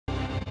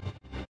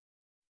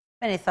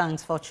Many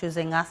thanks for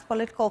choosing us.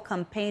 Political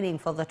campaigning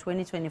for the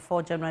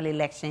 2024 general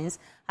elections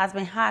has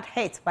been hard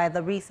hit by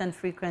the recent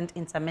frequent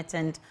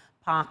intermittent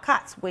power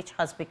cuts, which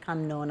has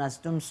become known as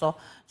Dumso.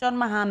 John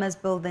Mahama's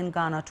Building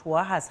Ghana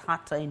tour has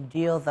had to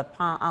endure the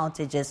power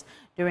outages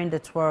during the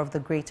tour of the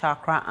Greater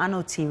Accra and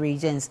OT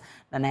regions.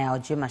 Nana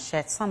Jima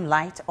shed some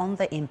light on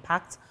the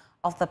impact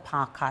of the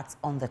power cuts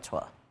on the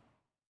tour.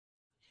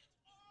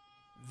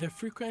 The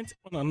frequent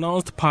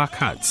unannounced power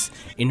cuts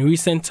in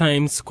recent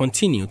times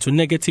continue to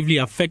negatively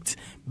affect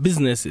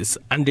businesses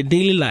and the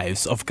daily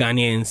lives of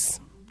Ghanaians.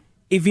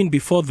 Even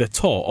before the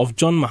tour of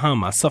John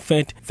Mahama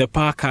suffered the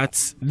power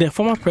cuts, the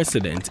former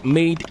president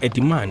made a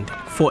demand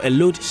for a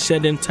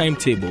load-shedding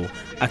timetable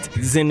at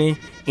Zene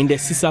in the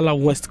Sisala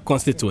West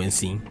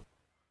constituency.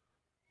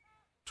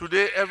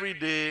 Today, every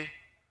day,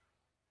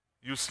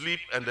 you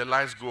sleep and the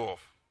lights go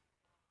off.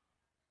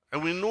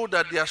 And we know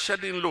that they are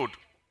shedding load.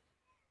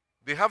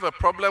 They have a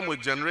problem with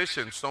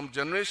generation. Some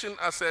generation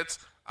assets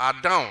are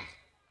down.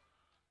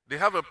 They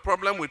have a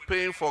problem with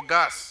paying for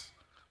gas.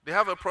 They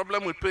have a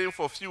problem with paying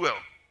for fuel.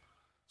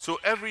 So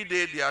every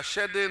day they are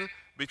shedding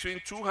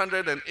between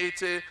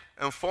 280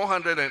 and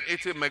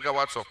 480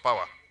 megawatts of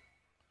power.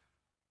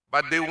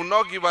 But they will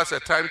not give us a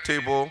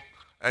timetable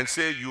and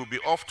say you'll be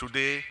off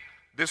today,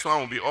 this one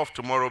will be off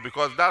tomorrow,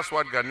 because that's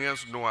what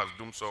Ghanaians know as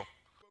Dumso.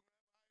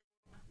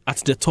 At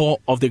the tour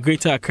of the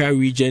Greater Accra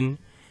region,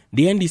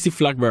 the NDC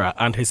flag bearer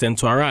and his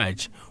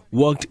entourage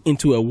walked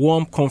into a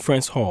warm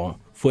conference hall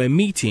for a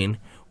meeting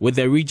with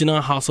the regional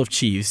House of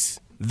Chiefs.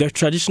 The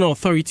traditional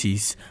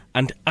authorities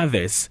and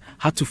others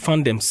had to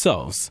fund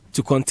themselves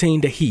to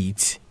contain the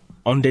heat.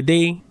 On the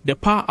day, the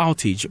power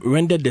outage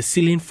rendered the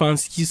ceiling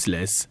fans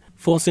useless,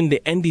 forcing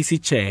the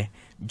NDC chair,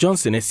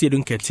 Johnson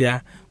Esiedun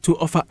Ketia, to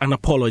offer an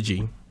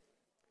apology.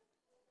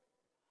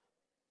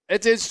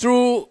 It is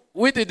true,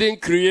 we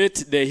didn't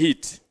create the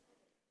heat.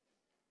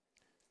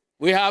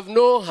 We have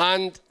no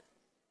hand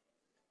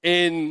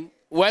in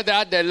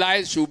whether the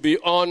lights should be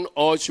on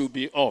or should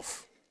be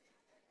off.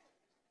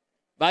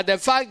 But the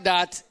fact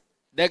that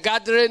the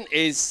gathering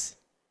is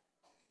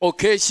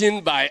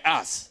occasioned by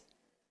us,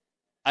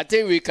 I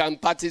think we can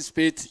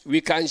participate,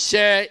 we can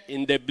share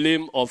in the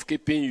blame of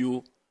keeping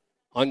you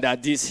under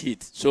this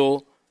heat.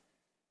 So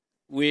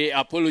we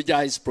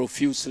apologize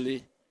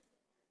profusely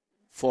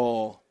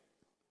for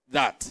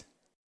that.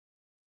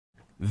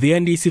 The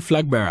NDC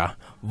flag bearer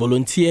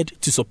volunteered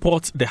to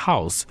support the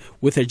House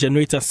with a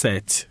generator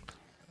set.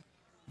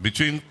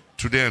 Between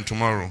today and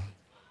tomorrow,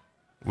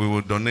 we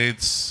will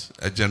donate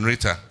a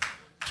generator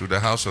to the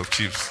House of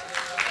Chiefs.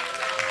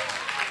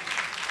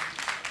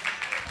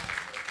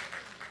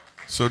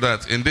 So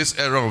that in this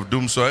era of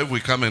doom, so if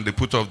we come and they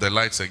put off the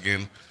lights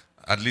again,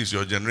 at least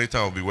your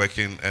generator will be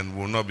working and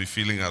will not be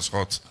feeling as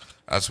hot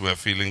as we're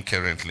feeling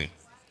currently.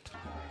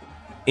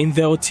 In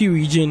the OT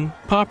region,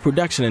 power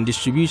production and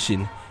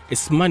distribution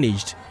is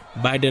managed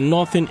by the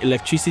Northern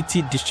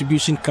Electricity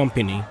Distribution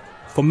Company.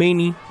 For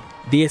many,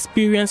 the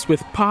experience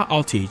with power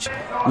outage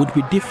would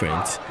be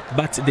different,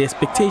 but the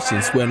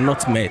expectations were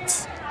not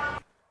met.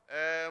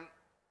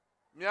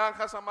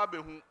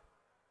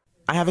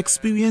 I have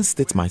experienced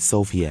it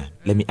myself here.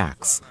 Let me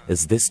ask,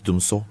 is this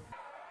Dumso?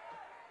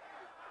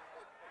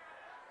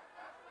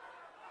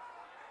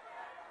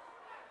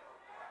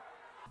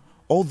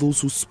 All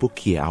those who spoke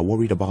here are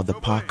worried about the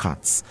power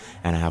cuts,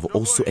 and I have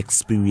also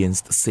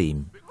experienced the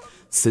same.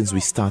 Since we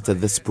started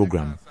this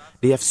program,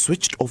 they have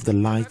switched off the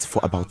lights for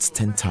about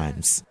 10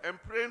 times.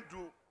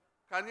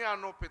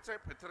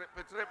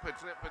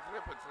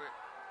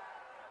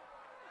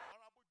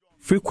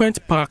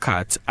 Frequent power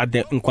cuts at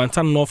the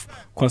Nkwanta North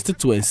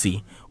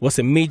constituency was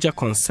a major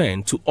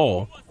concern to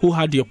all who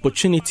had the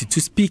opportunity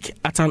to speak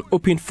at an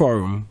open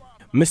forum.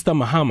 Mr.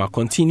 Mahama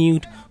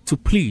continued to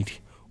plead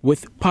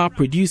with power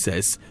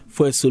producers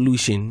for a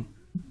solution.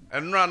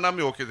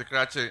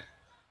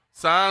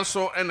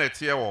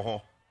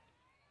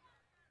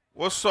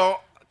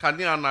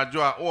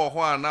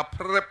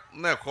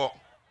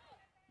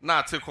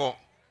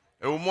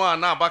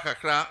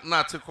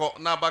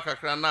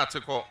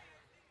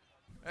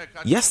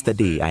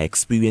 Yesterday, I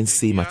experienced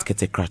same at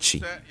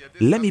Ketekrachi.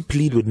 Let me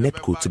plead with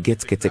NEPCO to get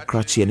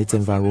Ketekrachi and its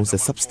environs a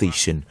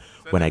substation.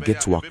 When I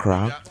get to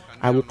Accra,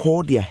 I will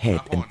call their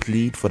head and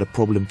plead for the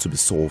problem to be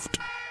solved.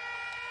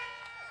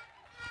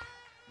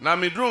 Na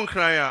mi drone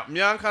kraya, mi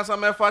ankasa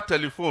mefa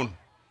telephone,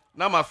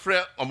 na ma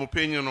frɛ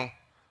omopenyi no,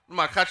 na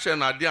ma ka kyerɛ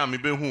na ade a me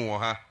behu wɔ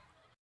ha.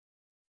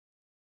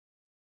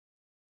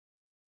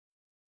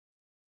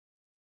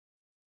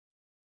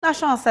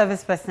 National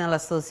Service Personnel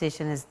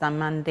Association is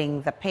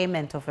demanding the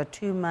payment of a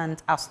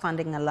 2-month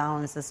outstanding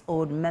allowances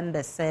owed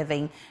members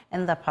serving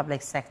in the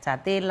public sector.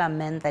 They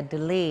lament the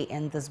delay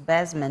in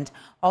disbursement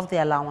of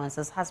the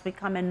allowances has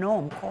become a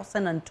norm,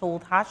 causing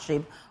untold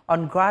hardship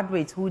on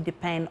graduates who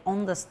depend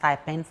on the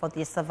stipend for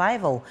their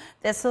survival.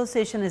 The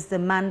association is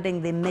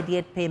demanding the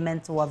immediate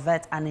payment to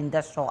avert an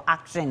industrial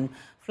action.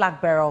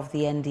 Flag bearer of the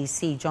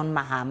NDC, John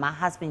Mahama,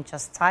 has been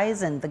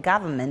chastising the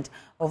government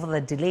over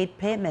the delayed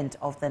payment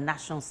of the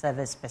national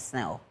service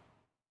personnel.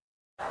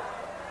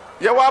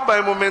 Yawa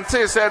by moment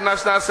say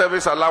national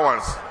service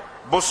allowance.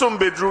 Bosom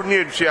bedru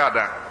ni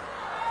chiada.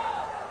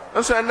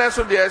 And so next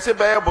of the say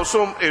by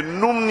bosom a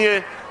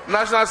numnie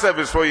national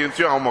service for you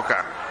to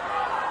Omoka.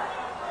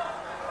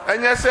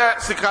 And yes,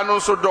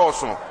 Sikano so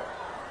dorsum.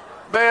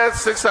 By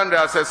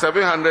 600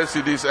 700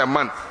 cedis a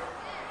month.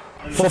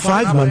 For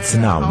 5 months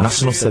now,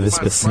 national service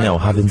personnel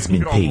haven't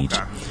been paid.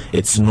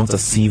 It's not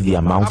as if the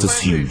amount is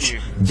huge,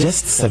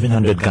 just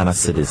 700 Ghana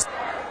cedis.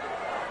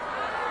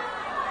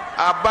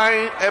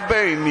 Abai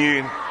ebe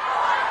ni.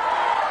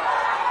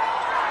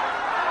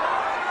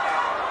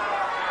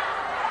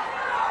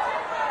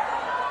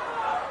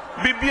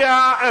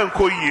 Bibia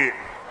enkoye.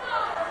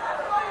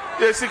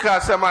 Yesika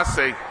asema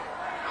say.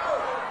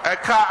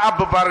 Eka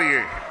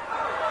ababariye.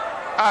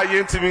 A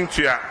yentimi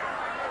ntua.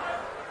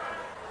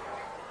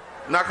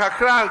 Na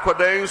kakra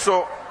nkodan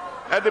so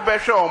e de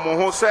behwe omo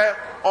ho se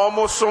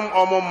omo som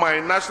omo my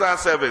national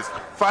service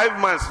 5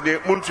 months de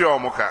muntua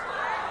omo ka.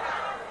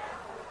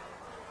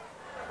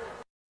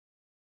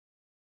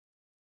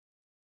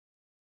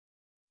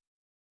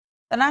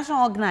 The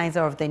national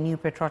organizer of the New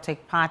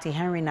Patriotic Party,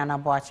 Henry Nana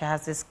Boakye,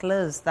 has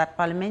disclosed that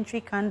parliamentary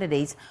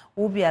candidates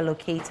will be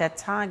allocated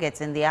targets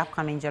in the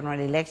upcoming general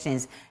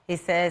elections. He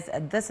says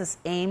this is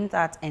aimed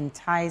at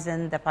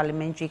enticing the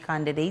parliamentary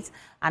candidates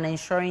and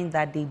ensuring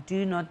that they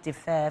do not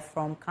defer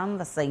from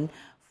canvassing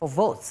for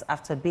votes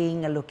after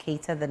being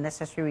allocated the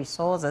necessary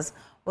resources,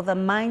 with the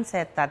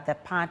mindset that the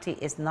party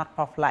is not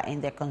popular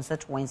in their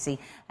constituency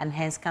and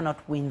hence cannot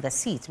win the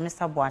seat.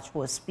 Mr. Boakye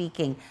was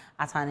speaking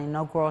at an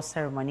inaugural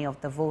ceremony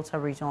of the Volta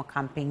Regional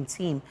Campaign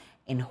Team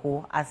in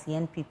Ho as the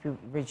NPP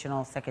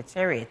Regional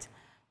Secretariat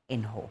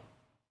in Ho.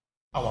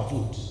 Our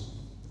votes.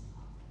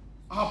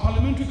 Our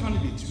parliamentary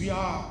candidates, we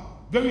are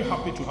very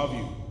happy to have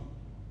you.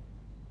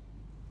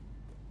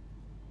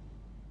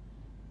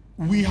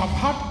 We have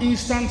had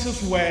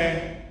instances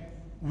where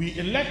we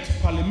elect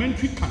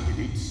parliamentary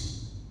candidates.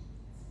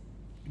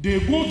 They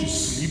go to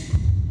sleep.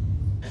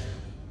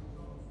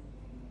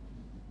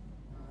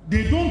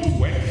 They don't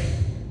work.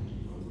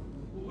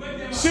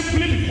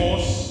 Simply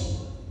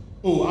because,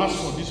 oh, as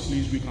for this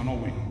place, we cannot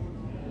win.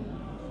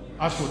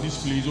 As for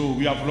this place, oh,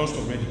 we have lost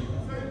already.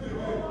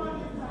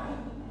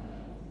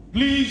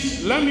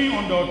 Please, let me,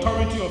 on the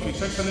authority of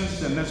His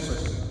Excellency, the next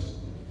President,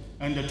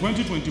 and the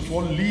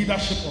 2024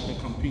 leadership of the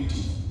campaign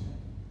team,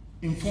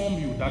 inform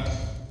you that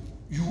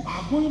you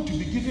are going to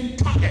be given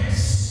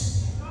targets.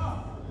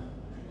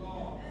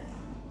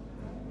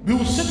 We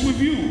will sit with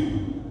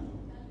you.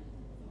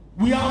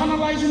 We are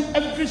analyzing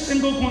every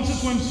single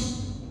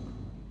constituency.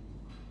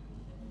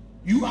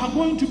 You are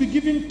going to be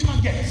given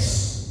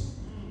targets.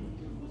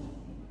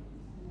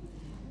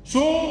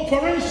 So,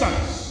 for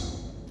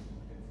instance,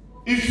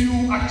 if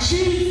you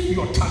achieve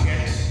your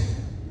target,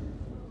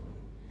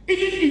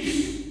 even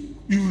if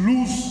you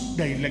lose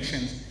the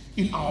elections,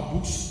 in our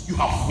books, you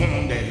have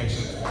won the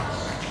elections.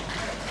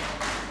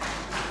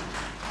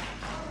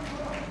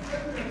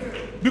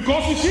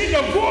 Because you see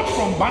the vote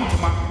from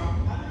Bantama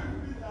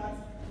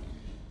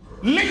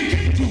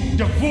linked to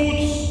the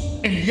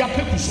votes in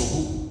Yape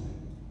Kusogo,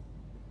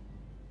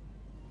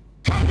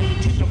 coming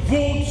to the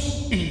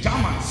votes in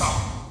German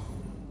South,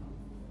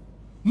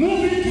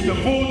 moving to the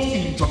votes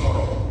in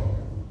Jomoro,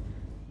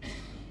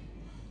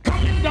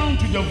 coming down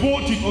to the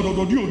vote in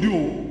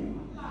Orododiodio,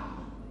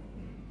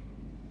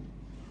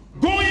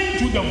 going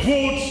to the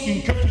votes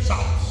in Cape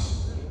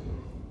South,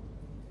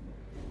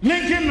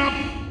 linking up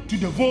to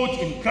the vote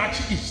in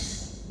Karachi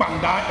East,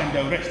 Bandar and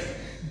the rest.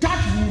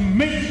 That will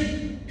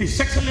make His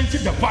Excellency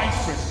the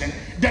Vice President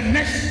the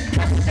next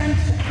President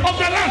of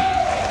the land.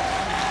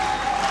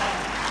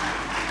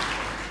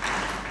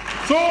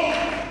 So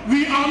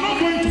we are not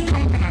going to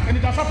countenance, and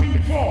it has happened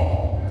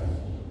before.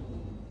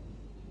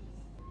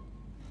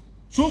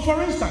 So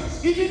for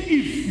instance, even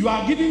if you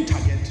are given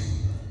target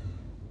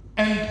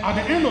and at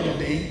the end of the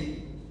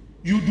day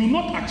you do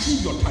not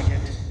achieve your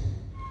target,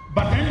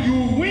 but then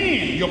you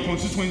win your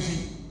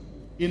constituency,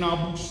 in our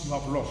books you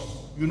have lost.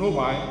 You know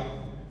why?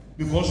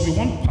 Because we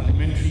want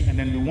parliamentary and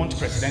then we want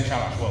presidential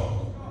as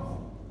well.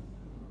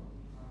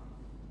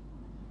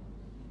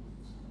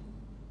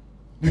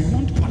 We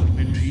want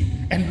parliamentary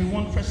and we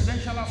want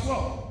presidential as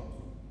well.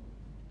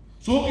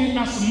 So in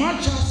as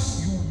much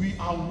as we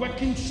are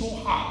working so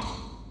hard,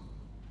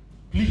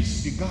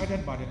 please be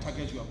guided by the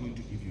targets we are going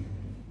to give you.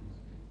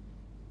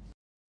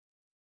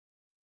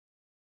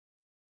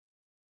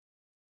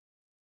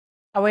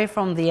 Away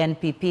from the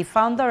NPP,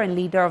 founder and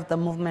leader of the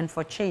Movement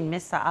for Change,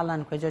 Mr.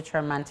 Alan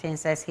Kwejo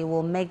says he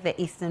will make the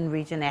Eastern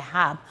region a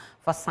hub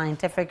for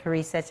scientific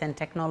research and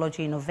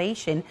technology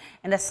innovation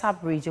in the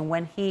sub-region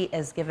when he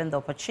is given the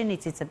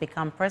opportunity to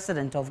become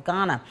president of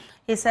Ghana.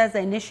 He says the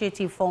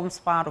initiative forms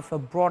part of a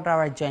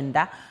broader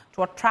agenda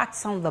to attract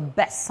some of the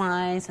best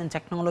science and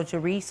technology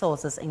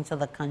resources into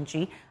the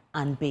country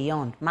and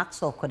beyond.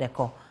 Maxwell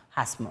Kodeko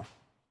has more.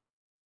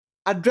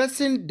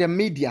 Addressing the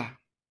media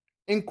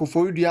in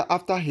Koforidua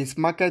after his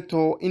market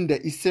tour in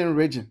the Eastern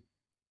region,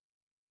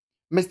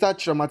 Mr.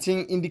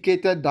 Chiramatin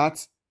indicated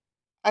that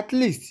at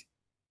least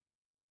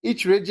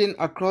each region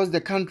across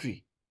the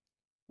country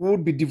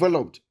would be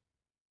developed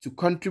to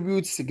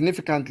contribute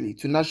significantly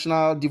to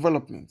national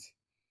development.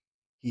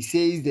 He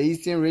says the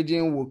Eastern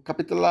region will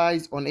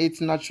capitalize on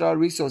its natural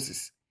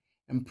resources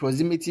and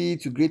proximity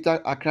to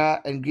Greater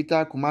Accra and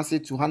Greater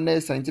Kumasi to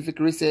harness scientific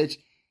research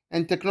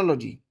and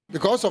technology.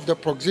 Because of the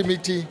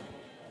proximity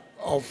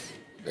of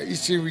the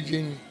Eastern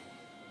region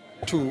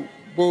to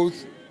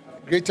both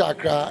Greater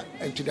Accra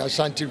and to the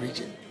Ashanti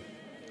region,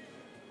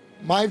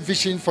 my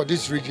vision for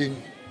this region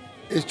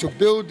is to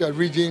build the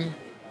region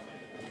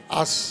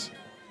as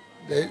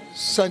the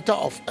center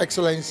of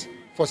excellence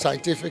for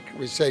scientific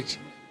research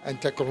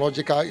and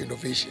technological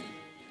innovation.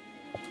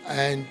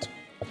 And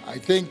I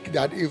think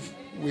that if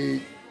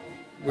we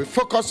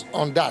focus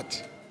on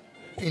that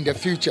in the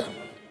future,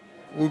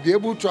 we'll be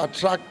able to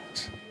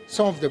attract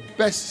some of the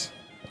best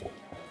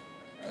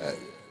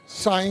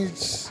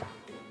science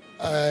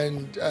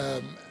and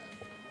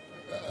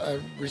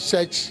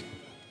research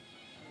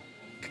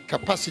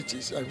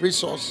capacities and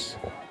resources.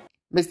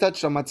 Mr.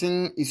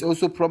 Tramatin is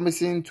also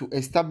promising to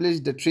establish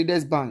the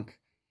Traders Bank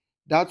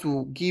that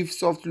will give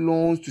soft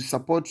loans to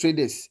support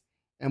traders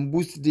and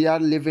boost their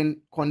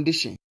living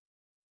conditions.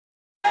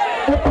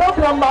 The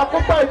program and I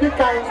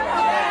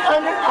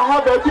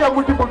have a dear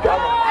multiple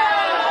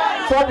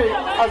Sorry,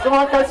 as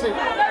one can see,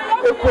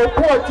 a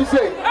proport to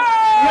say,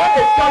 yeah,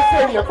 it's just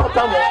saying a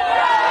patama.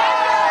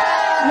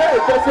 Yeah,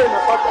 it's just saying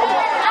a patama.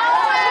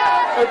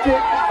 I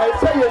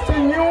say, it's a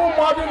new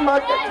modern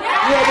market.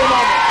 Yeah, the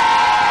man.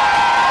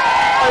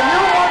 A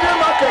new modern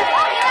market.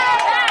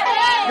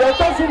 You're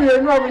talking to a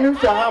new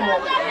Sahamo,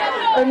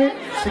 and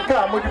it's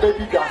Sika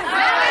Modibiga.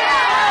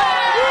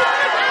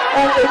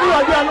 And if you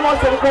are the animal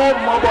cell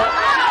mobile,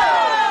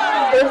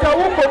 if I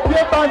will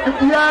pay bank to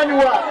be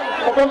anywhere,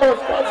 I can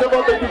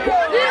several baby.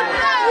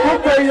 You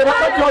pay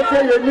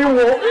your new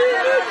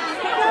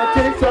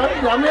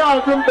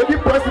the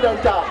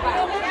president.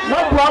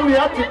 Not one me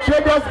at the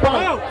Traders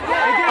Bank.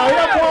 I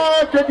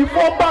have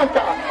 24 banker.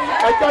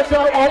 I catch a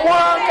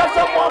one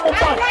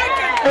bank.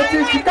 It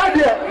is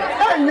Chicago.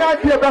 And you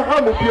have the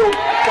ham of you.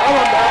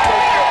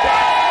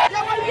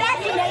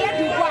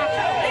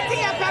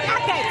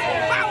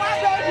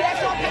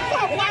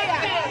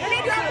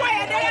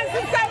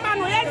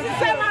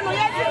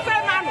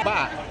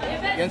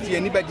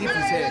 Anybody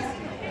says,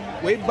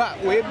 way back,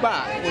 when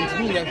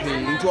me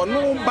into a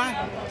no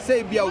back,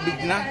 say be our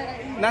beginner,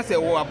 not say,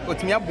 oh,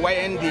 put me up boy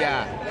and the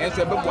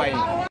answer boy.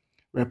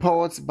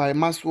 Reports by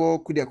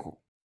Maswo Kudeko.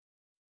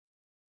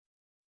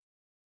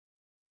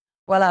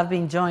 Well, I've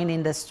been joined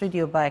in the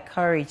studio by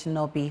Courage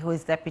Nobi, who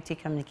is Deputy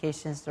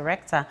Communications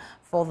Director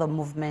for the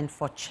Movement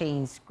for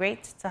Change.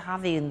 Great to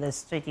have you in the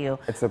studio.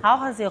 How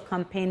has your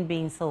campaign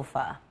been so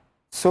far?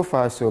 So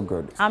far, so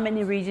good. How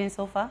many regions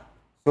so far?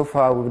 So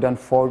far, we've done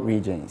 4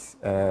 regions.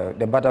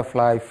 The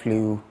butterfly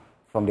flew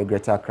from the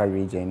Greater Accra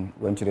region,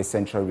 went to the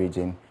Central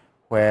region,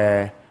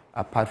 where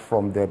apart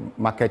from the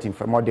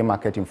modern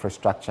market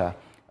infrastructure,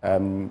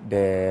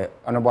 the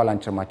Honorable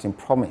Antony Martin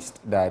promised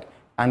that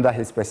under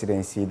his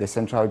presidency, the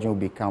Central region will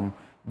become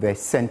the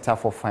center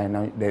for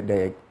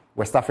the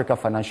West Africa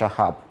financial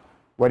hub.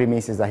 What it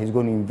means is that he's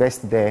going to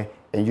invest there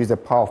and use the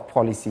power of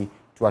policy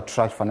to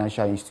attract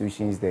financial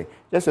institutions there,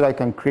 just so that he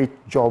can create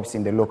jobs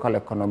in the local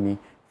economy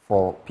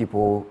for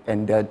people,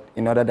 and that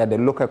in order that the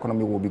local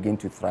economy will begin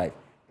to thrive.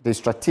 It is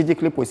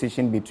strategically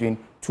positioned between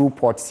 2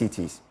 port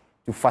cities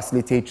to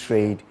facilitate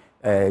trade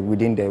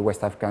within the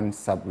West African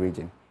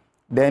sub-region.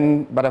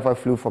 Then Butterfly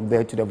flew from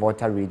there to the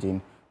Volta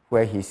region,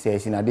 where he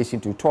says, in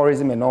addition to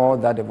tourism and all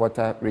that the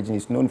Volta region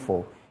is known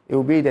for, it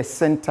will be the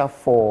center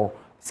for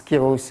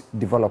skills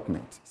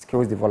development,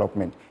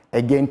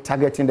 again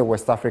targeting the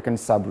West African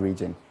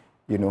sub-region.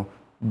 You know,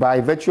 by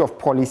virtue of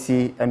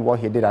policy and what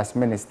he did as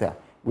minister,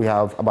 we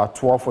have about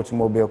 12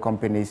 automobile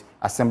companies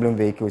assembling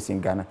vehicles in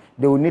Ghana.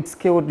 They will need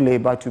skilled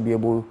labor to be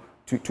able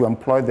to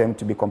employ them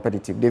to be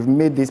competitive. They've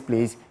made this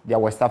place their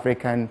West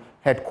African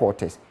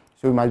headquarters.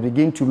 So we must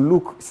begin to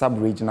look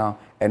sub-regional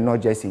and not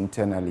just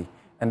internally.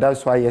 And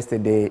that's why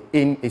yesterday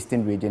in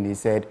Eastern region, he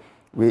said,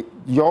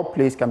 your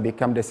place can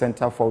become the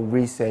center for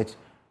research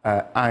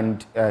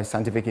and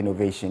scientific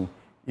innovation,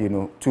 you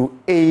know, to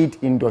aid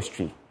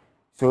industry.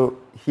 So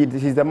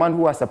he's the man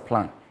who has a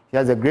plan. He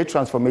has a great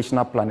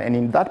transformational plan, and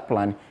in that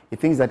plan, he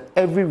thinks that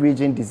every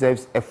region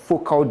deserves a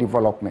focal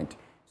development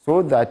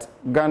so that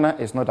Ghana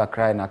is not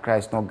Accra and Accra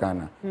is not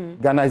Ghana.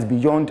 Ghana is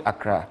beyond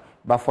Accra.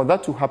 But for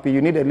that to happen,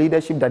 you need a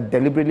leadership that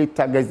deliberately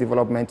targets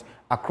development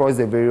across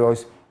the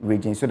various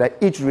regions so that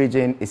each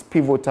region is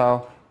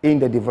pivotal in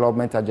the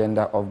development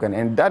agenda of Ghana.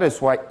 And that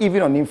is why,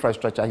 even on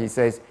infrastructure, he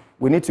says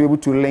we need to be able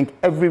to link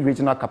every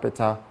regional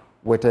capital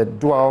with a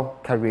dual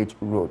carriage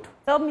road.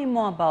 Tell me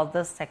more about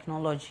this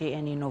technology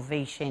and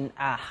innovation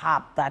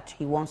hub that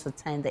he wants to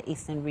turn the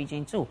Eastern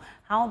region to.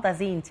 How does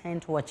he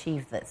intend to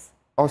achieve this?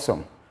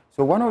 Awesome.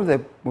 So one of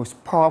the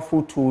most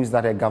powerful tools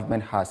that a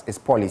government has is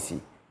policy.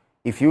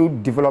 If you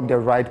develop the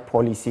right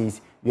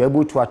policies, you're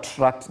able to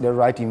attract the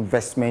right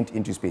investment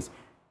into space.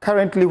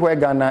 Currently, where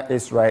Ghana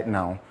is right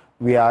now,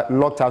 we are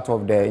locked out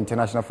of the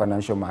international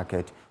financial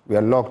market. We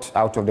are locked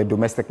out of the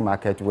domestic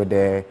market with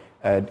the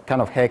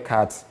kind of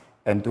haircuts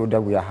and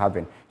that we are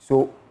having.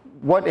 So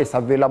what is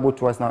available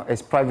to us now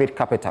is private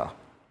capital.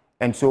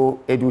 And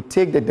so it will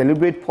take the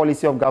deliberate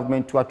policy of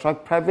government to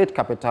attract private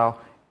capital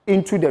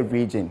into the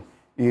region,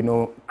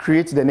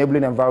 create the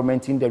enabling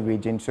environment in the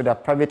region so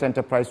that private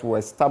enterprise will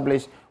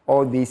establish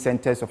all these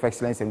centers of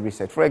excellence in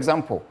research. For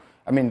example,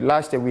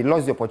 last year we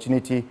lost the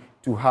opportunity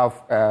to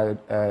have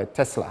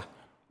Tesla,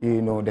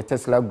 the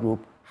Tesla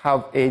group,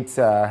 have its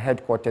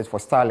headquarters for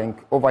Starlink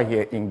over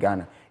here in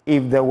Ghana.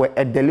 If there were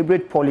a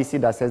deliberate policy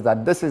that says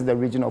that this is the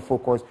region of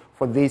focus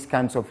for these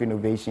kinds of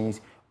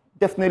innovations,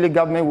 definitely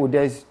government would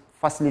just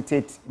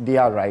facilitate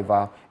their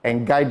arrival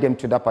and guide them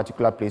to that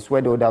particular place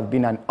where there would have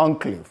been an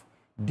enclave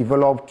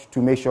developed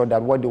to make sure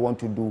that what they want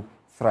to do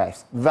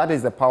thrives. That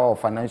is the power of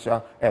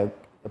financial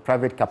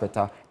private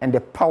capital and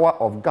the power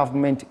of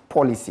government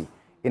policy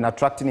in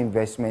attracting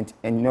investment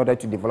and in order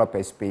to develop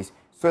a space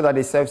so that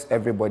it serves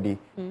everybody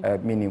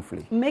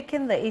meaningfully.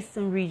 Making the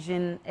Eastern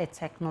region a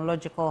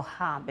technological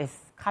hub is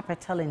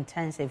capital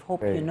intensive.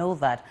 Hope you know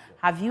that.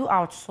 Have you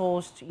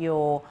outsourced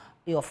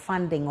your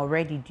funding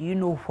already? Do you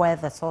know where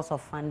the source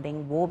of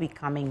funding will be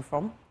coming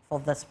from for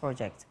this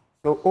project?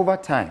 So over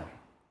time,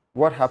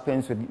 what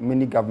happens with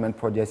many government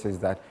projects is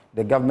that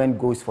the government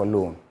goes for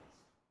loan,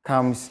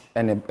 comes,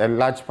 and a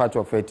large part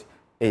of it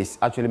is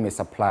actually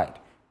misapplied.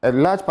 A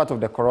large part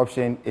of the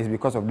corruption is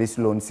because of this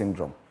loan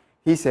syndrome.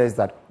 He says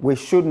that we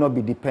should not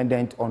be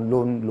dependent on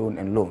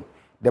loan.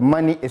 The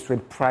money is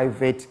with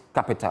private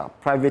capital.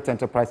 Private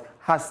enterprise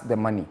has the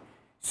money.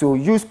 So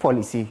use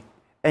policy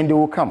and they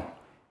will come.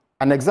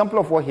 An example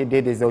of what he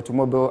did is the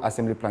automobile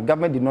assembly plant.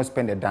 Government did not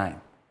spend a dime.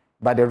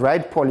 But the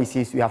right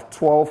policies, we have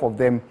 12 of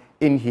them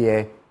in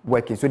here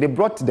working. So they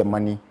brought the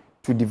money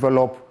to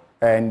develop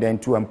and then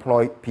to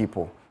employ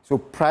people. So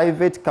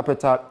private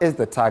capital is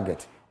the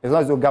target. As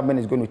long as the government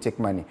is going to take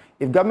money.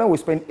 If government will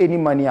spend any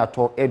money at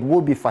all, it will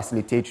be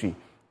facilitatory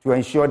to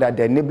ensure that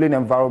the enabling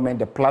environment,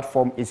 the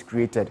platform is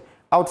created.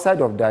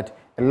 Outside of that,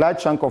 a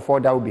large chunk of all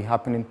that will be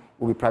happening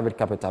will be private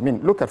capital.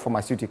 Look at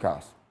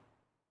pharmaceuticals.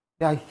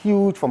 There are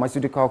huge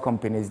pharmaceutical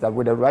companies that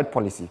with the right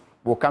policy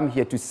will come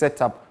here to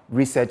set up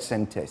research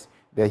centers.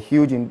 There are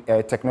huge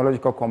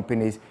technological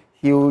companies,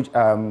 huge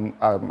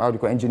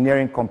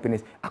engineering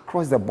companies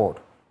across the board.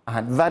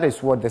 And that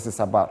is what this is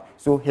about.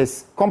 So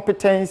his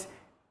competence,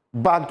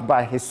 backed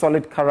by his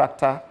solid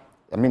character,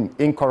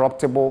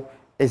 incorruptible,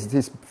 is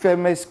his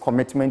famous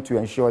commitment to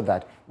ensure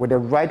that with the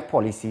right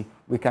policy,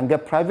 we can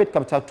get private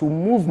capital to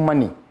move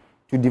money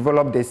to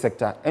develop this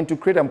sector and to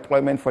create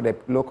employment for the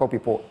local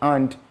people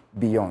and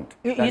beyond.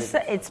 You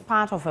said it's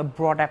part of a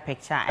broader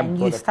picture, and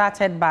you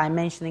started by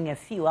mentioning a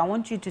few. I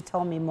want you to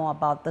tell me more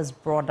about this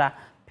broader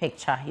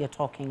picture you're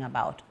talking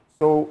about.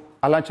 So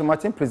Alan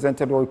Martin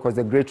presented what we call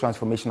the Great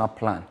Transformational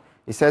Plan.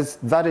 He says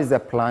that is a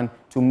plan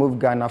to move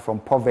Ghana from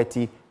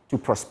poverty to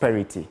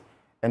prosperity.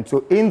 And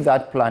so in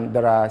that plan,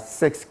 there are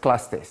 6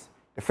 clusters.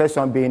 The first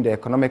one being the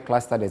economic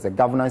cluster, there's a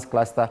governance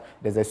cluster,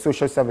 there's a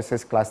social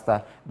services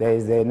cluster, there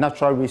is a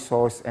natural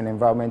resource and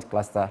environment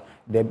cluster,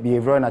 the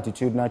behavioral and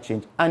attitudinal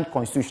change, and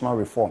constitutional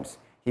reforms.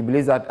 He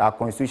believes that our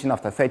constitution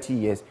after 30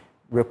 years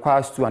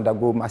requires to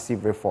undergo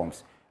massive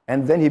reforms.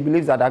 And then he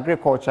believes that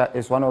agriculture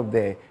is one of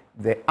the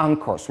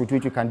anchors with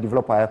which we can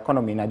develop our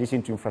economy in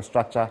addition to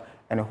infrastructure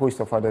and a host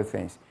of other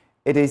things.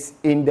 It is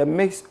in the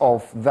mix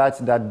of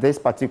that this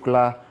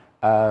particular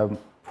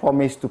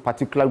promise to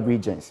particular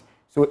regions.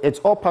 So it's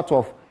all part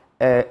of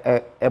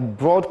a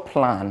broad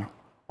plan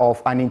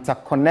of an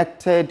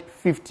interconnected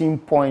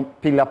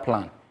 15-point pillar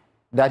plan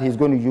that he's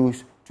going to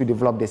use to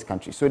develop this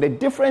country. So the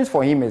difference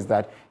for him is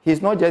that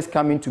he's not just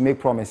coming to make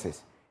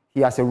promises.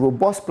 He has a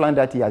robust plan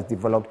that he has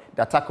developed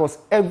that tackles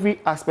every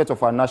aspect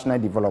of our national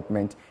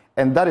development.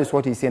 And that is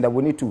what he's saying, that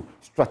we need to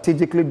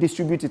strategically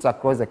distribute it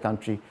across the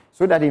country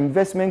so that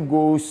investment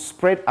goes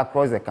spread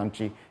across the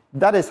country.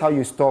 That is how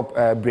you stop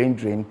brain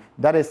drain.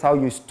 That is how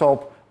you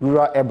stop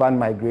rural-urban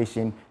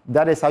migration.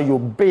 That is how you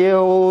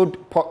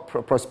build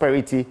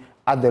prosperity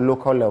at the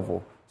local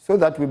level so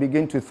that we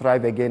begin to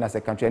thrive again as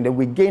a country. And then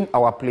we gain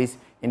our place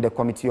in the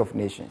Committee of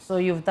Nations. So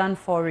you've done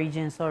 4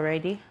 regions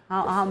already.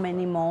 How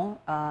many more?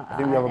 I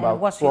think we have about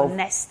what's 12, your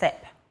next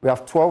step? We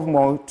have 12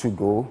 more to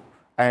go.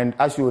 And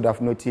as you would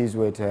have noticed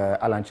with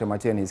Alan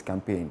Chemate and his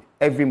campaign,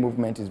 every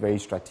movement is very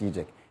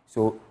strategic.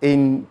 So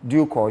in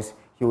due course,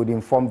 he would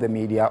inform the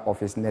media of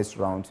his next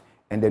round,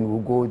 and then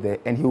we'll go there,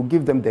 and he will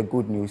give them the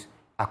good news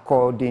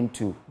according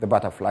to the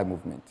butterfly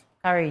movement.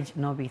 Courage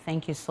Nobi,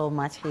 thank you so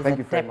much. He's Thank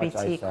the you very much,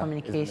 Deputy Aisha.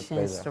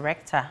 Communications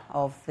Director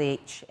of the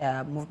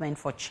Movement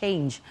for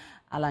Change,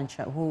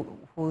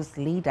 whose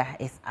leader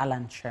is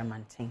Alan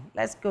Shermanting.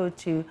 Let's go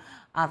to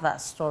other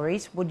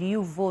stories. Would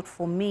you vote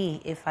for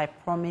me if I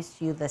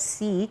promised you the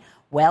sea?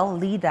 Well,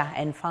 leader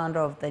and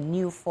founder of the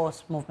New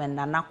Force Movement,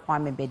 Nana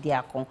Kwame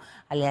Bediako,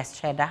 alias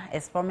Cheddar,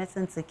 is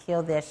promising to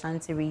kill the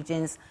Ashanti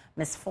region's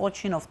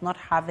misfortune of not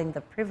having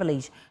the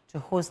privilege to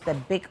host the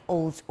big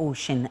old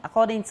ocean.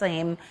 According to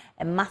him,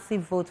 a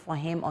massive vote for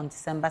him on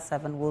December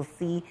 7 will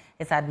see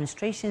his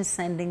administration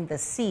sending the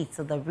sea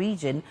to the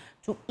region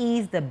to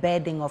ease the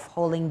burden of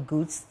hauling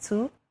goods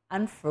to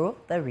and through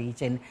the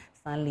region.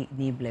 Stanley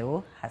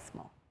Nibleo has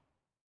more.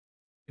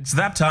 It's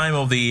that time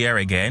of the year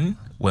again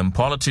when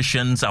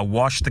politicians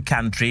awash the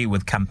country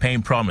with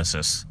campaign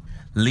promises.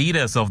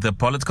 Leaders of the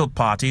political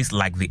parties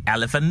like the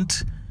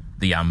Elephant,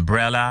 the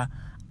Umbrella,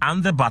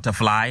 and the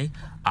Butterfly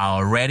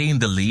are already in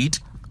the lead,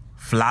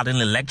 flooding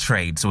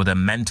electorates with a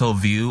mental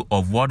view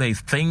of what they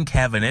think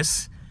heaven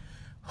is,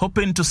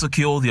 hoping to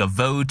secure their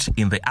vote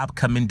in the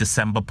upcoming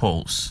December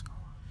polls.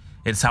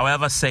 It's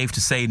however safe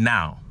to say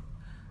now,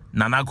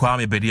 Nana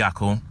Kwame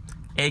Bediako,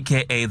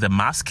 aka The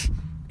Mask,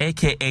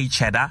 aka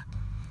Cheddar,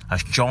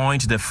 has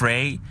joined the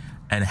fray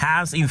and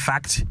has in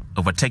fact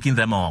overtaken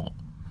them all.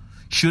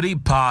 Should he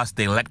pass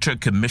the Electoral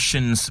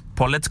Commission's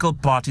political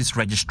parties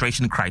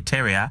registration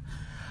criteria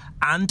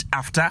and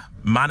after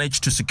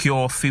manage to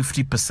secure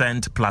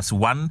 50% plus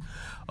one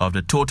of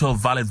the total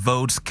valid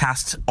votes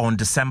cast on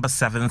December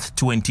 7th,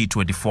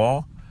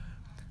 2024,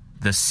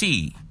 the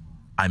sea,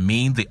 I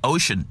mean the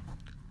ocean,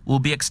 will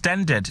be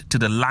extended to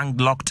the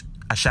landlocked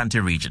Ashanti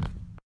region.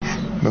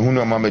 I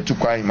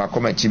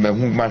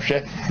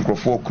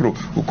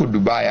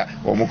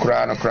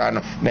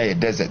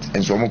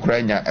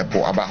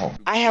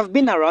have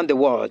been around the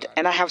world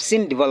and I have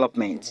seen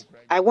development.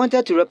 I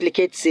wanted to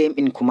replicate same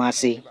in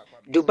Kumasi.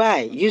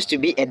 Dubai used to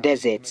be a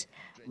desert,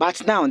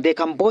 but now they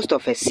can boast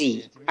of a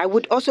sea. I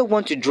would also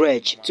want to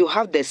dredge to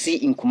have the sea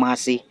in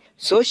Kumasi,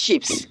 so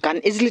ships can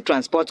easily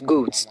transport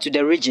goods to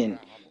the region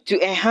to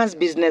enhance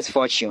business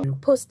fortune.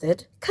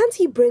 Posted, can't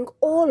he bring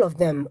all of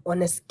them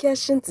on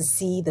excursion to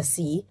see the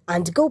sea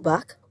and go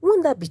back?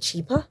 Won't that be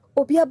cheaper?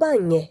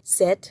 Obiabanye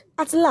said,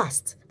 at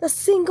last, the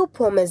single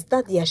promise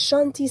that the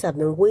Ashantis have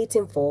been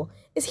waiting for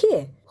is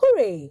here.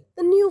 Hooray!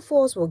 The new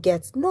force will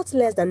get not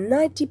less than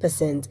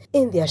 90%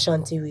 in the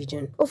Ashanti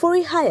region.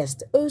 Ofori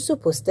Highest also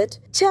posted,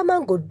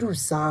 Chairman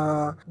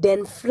Godusa,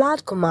 then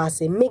flood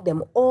Kumasi, make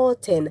them all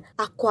 10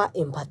 aqua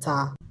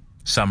impata.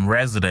 Some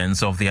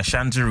residents of the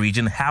Ashanti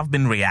region have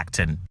been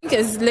reacting.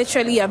 It's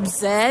literally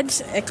absurd.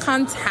 It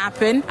can't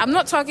happen. I'm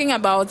not talking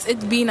about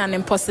it being an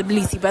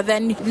impossibility, but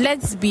then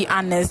let's be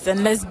honest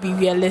and let's be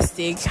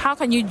realistic. How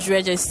can you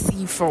dredge a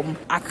sea from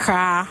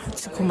Accra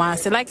to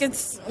Kumasi? Like,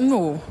 it's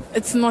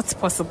not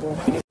possible.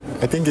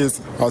 I think it's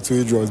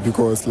outrageous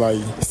because,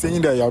 like,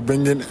 saying that you're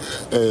bringing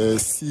a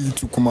sea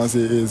to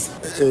Kumasi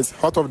is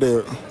out of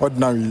the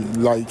ordinary.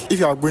 Like, if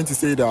you are going to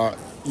say that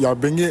you are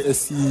bringing a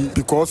sea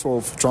because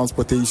of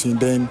transportation,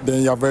 then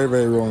you are very,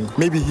 very wrong.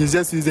 Maybe he's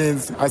just using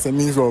it as a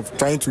means of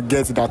trying to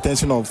get the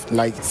attention of,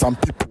 like, some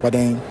people. But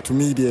then, to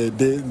me,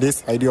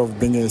 this idea of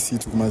bringing a sea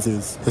to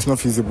Kumasi is not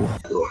feasible.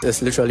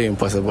 It's literally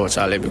impossible,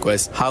 Charlie,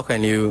 because how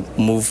can you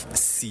move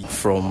sea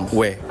from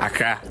where?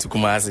 Accra to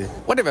Kumasi?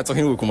 What if you're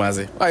talking with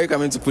Kumasi? Why are you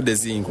coming to put the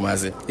sea in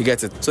Kumasi? You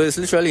get it? So it's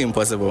literally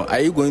impossible. Are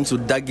you going to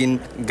dig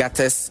in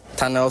gutters,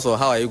 tunnels, or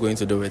how are you going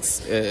to do it?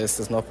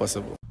 It's not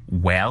possible.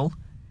 Well,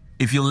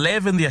 if you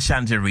live in the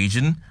Ashanti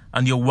region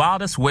and your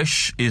wildest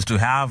wish is to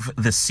have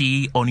the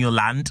sea on your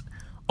land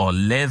or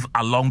live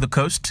along the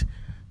coast,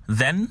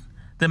 then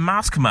the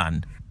Mask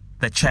Man,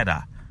 the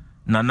Cheddar,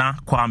 Nana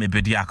Kwame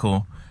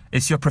Bediako,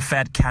 is your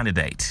preferred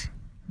candidate.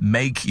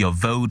 Make your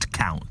vote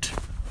count.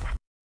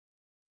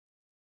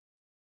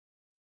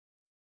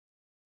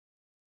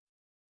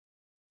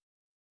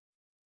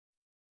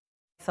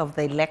 Of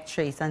the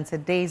electorates, and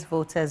today's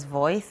voters'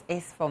 voice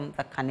is from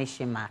the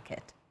Kanishi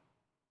market.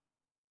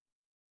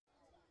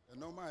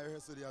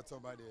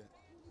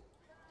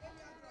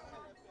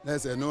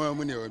 There's no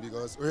money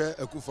because we're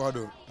a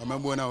kufado, a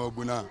mambona or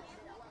buna,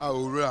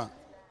 our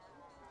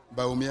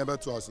by Umiaba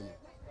to us.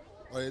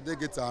 Or a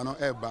decatano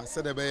eba,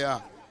 said a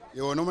bear,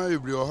 you will normally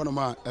be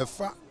honoma, a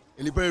fat,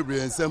 and the baby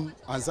and some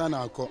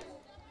ansana.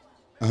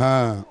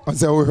 Aha, I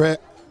said,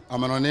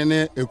 I'm an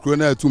onene, a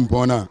crona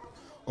tumpona.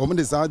 Omen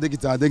decide the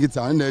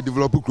guitar, and they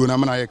develop a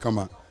crona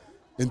kama.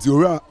 Into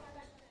Ura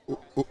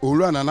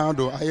and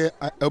Anado, I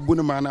a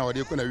bunamana or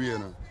the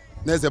Conariano.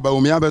 There's about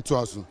Umiaba to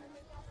us.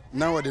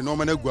 Now the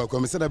normal go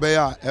come said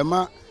a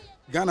Emma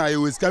Ghana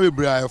you will carry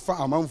bra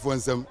far amount for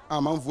some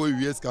amount for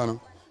years canon.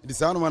 The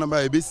sound one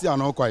by a BC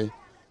and okay.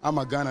 I'm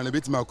a Ghana and a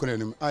bit my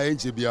conem. I ain't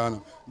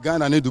Chibiano.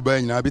 Ghana need to buy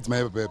in a bit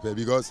my paper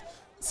because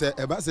say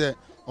Eba say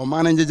or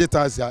manage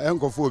Jetasia,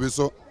 Uncle for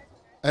so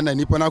and then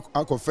Nippon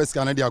confess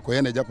Canada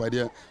and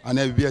Japadia and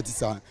every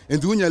beatisa.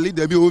 And when you lead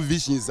the BO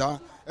visions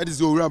are it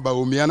is over about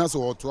Umianas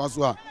or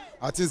Tuasua.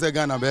 I think a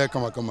Ghana bear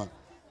come.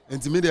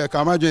 And to me they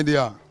come again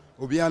there.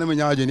 Obiana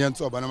Manyajan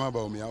to Banama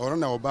Baumia, or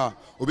no bar,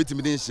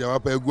 Obitimidin,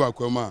 up a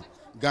guacoma,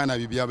 Ghana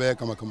Bibia Bear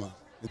Kamakama.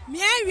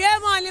 Mia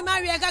only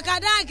Maria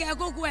Cacadanca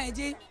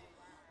Coqueji.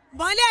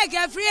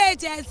 Boneka free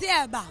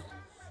Siaba.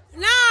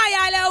 Now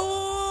I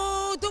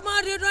allow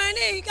tomorrow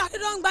running,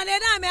 Cadon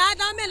Banana, I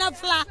don't mean a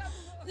flat.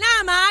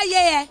 Nama,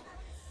 ye.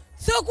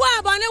 So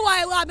qua Bonnie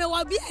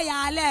will be a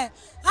yale.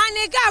 And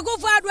the Caco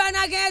for when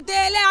I get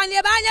and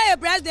the Banya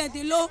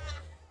president low.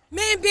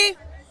 Maybe.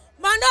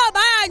 Mano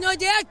by no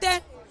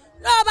director.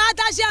 No, but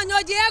I shall no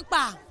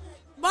jepa.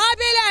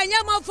 Bobby and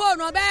your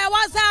phone or bear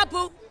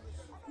WhatsApp.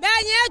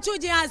 Ben ye to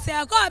the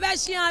answer, call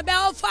Beshian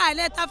Bell file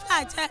letter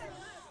flat.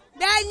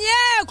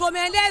 Benye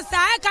komendesa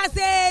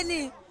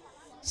ekaseni.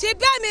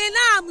 Shibe mi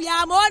na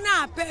ya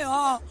mona pe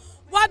ho.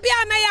 Wabi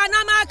ame ya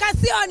na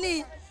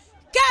makasioni.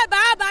 Ke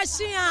baba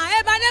shia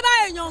e ba ne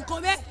ba enyon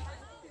kome.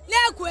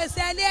 Le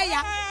kwese le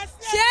ya.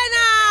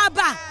 Shena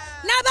ba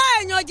na ba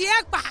enyon di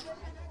ekpa.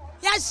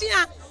 Ya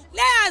shia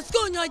le ya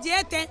school nyon di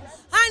ete.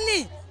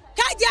 Ani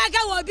kaji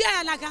aga wabi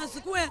ya la kan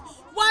school.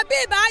 Wabi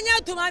ba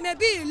anya tuma me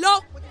bi lo.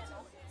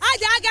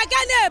 Aja aga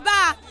kene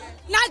ba.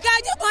 Na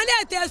kaji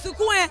mone te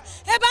school e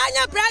ba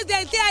anya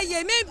president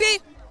ye mi bi.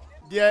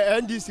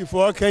 The NDC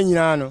for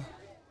Kenya no.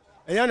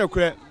 Eya no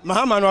kure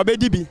Mahama no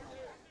obedi bi.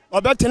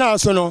 Obetena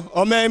so no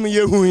o mem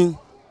yehu.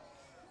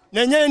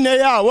 Na nye ne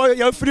ya wo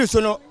ya free so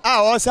no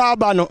a o sa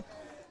aba no.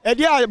 E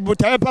dia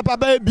botae papa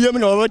ba biem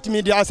na o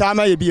timi dia sa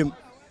ama ye biem.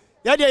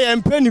 Ye dia ye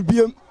mpe ni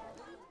biem.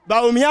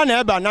 Ba omia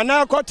na eba na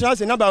na kwotena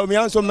se na ba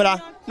omia nso mra.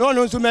 No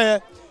no nso me.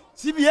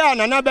 Sibia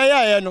na na be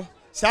ye no.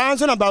 Sa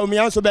nso na ba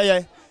omia nso be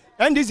ye.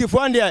 NDC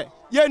for ande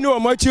ye ni o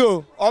mochi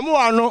o.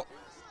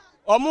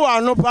 Omo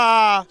anu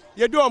pa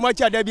ye do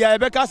omochi adabia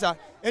ebe kasa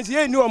enti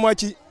ye ni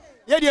omochi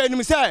ye de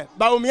enim se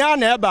ba omia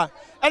na eba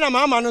ena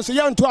mama no so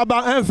ye nto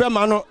aba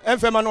enfema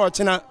no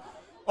ochena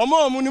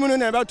omo nim no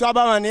na ebe to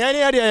aba man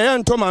ye de ye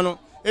nto ma no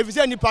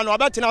efise nipa no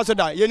obetena so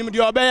da ye nim de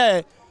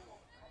obeye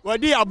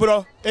wadi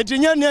abro enti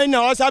nye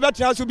na o sa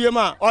betena so biem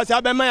a o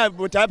sa be ma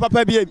botai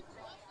papa biem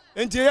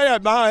enti ye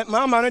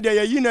mama no de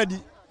ye yinadi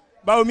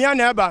ba omia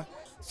na eba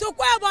so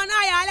kwa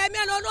bona ya le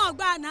me no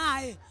gba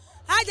na e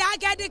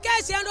aja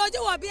education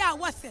roju wo bi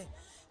awose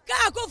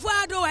ka ku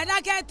fuado we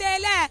da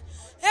ketele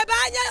e ba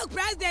anya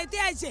president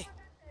eje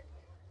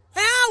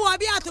e wo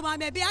bi atoma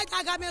me bi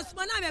aja ga me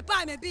sumo na me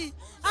pa me bi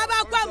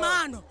aba kwa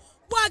ma no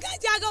bo ga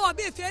ja ga wo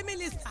bi fe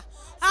minister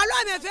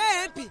alo me fe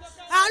MP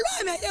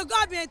alo me e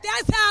government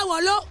esa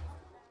wo lo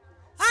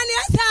ani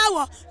esa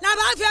wo na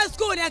ba fe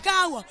school de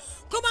ka wo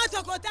kuma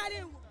to ko tari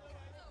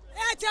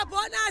e che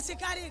bona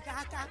sikari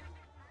kaka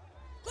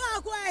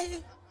ko ko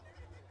ehi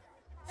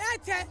e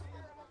che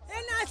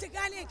ena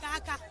sigani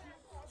kaka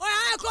o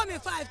ya call me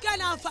 5 can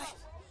 5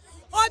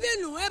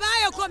 obinu e ba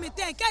ya call me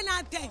 10 can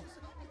 10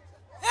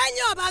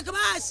 enyo ba ka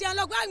ma sia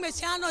lo gwa me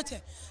sia no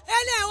che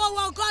ene wo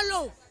won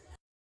call.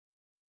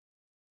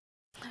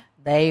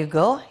 There you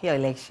go, your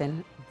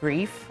election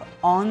brief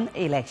on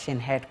election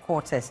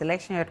headquarters.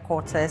 Election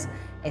headquarters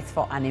is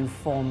for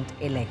uninformed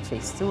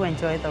electors. Do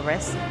enjoy the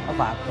rest of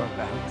our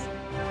programs.